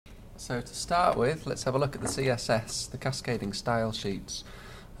So to start with, let's have a look at the CSS, the cascading style sheets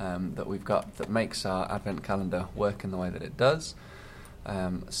that we've got that makes our advent calendar work in the way that it does.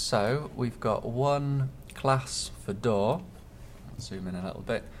 So we've got one class for door. I'll zoom in a little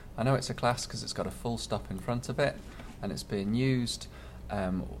bit. I know it's a class because it's got a full stop in front of it, and it's being used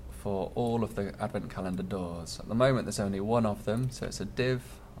for all of the advent calendar doors. At the moment there's only one of them, so it's a div,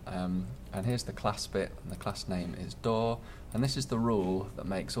 and here's the class bit, and the class name is door, and this is the rule that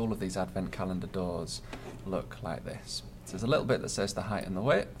makes all of these advent calendar doors look like this. So there's a little bit that says the height and the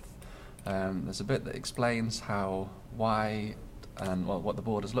width, there's a bit that explains how wide and what the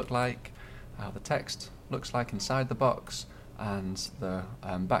borders look like, how the text looks like inside the box, and the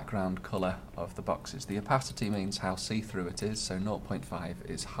background colour of the boxes. The opacity means how see-through it is, so 0.5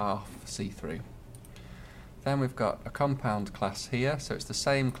 is half see-through. Then we've got a compound class here, so it's the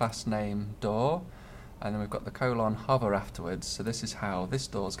same class name door, and then we've got the colon hover afterwards, so this is how this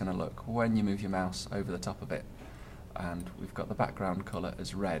door is going to look when you move your mouse over the top of it. And we've got the background colour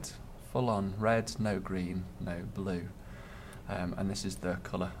as red, full on red, no green, no blue. And this is the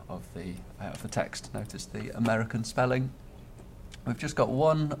colour of the text. Notice the American spelling. We've just got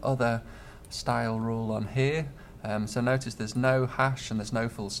one other style rule on here. So notice there's no hash and there's no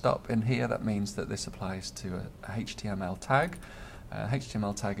full stop in here. That means that this applies to a HTML tag.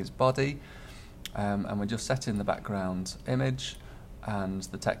 HTML tag is body, and we're just setting the background image and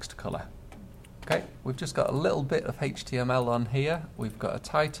the text colour. Okay, we've just got a little bit of HTML on here. We've got a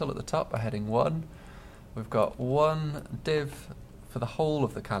title at the top, a heading 1. We've got one div for the whole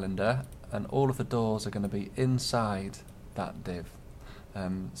of the calendar, and all of the doors are going to be inside that div.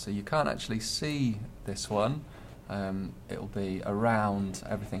 So you can't actually see this one. It'll be around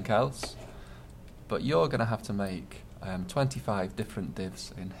everything else, but you're going to have to make 25 different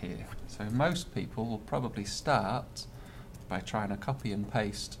divs in here. So most people will probably start by trying to copy and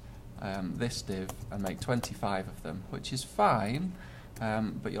paste this div and make 25 of them, which is fine,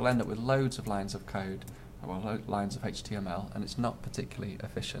 but you'll end up with loads of lines of code, well, lines of HTML, and it's not particularly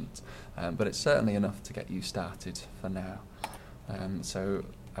efficient, but it's certainly enough to get you started for now. So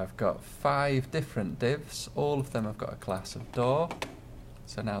I've got 5 different divs, all of them have got a class of door,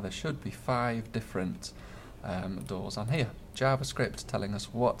 so now there should be 5 different doors on here. JavaScript telling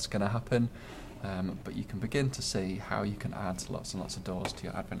us what's going to happen, but you can begin to see how you can add lots and lots of doors to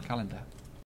your advent calendar.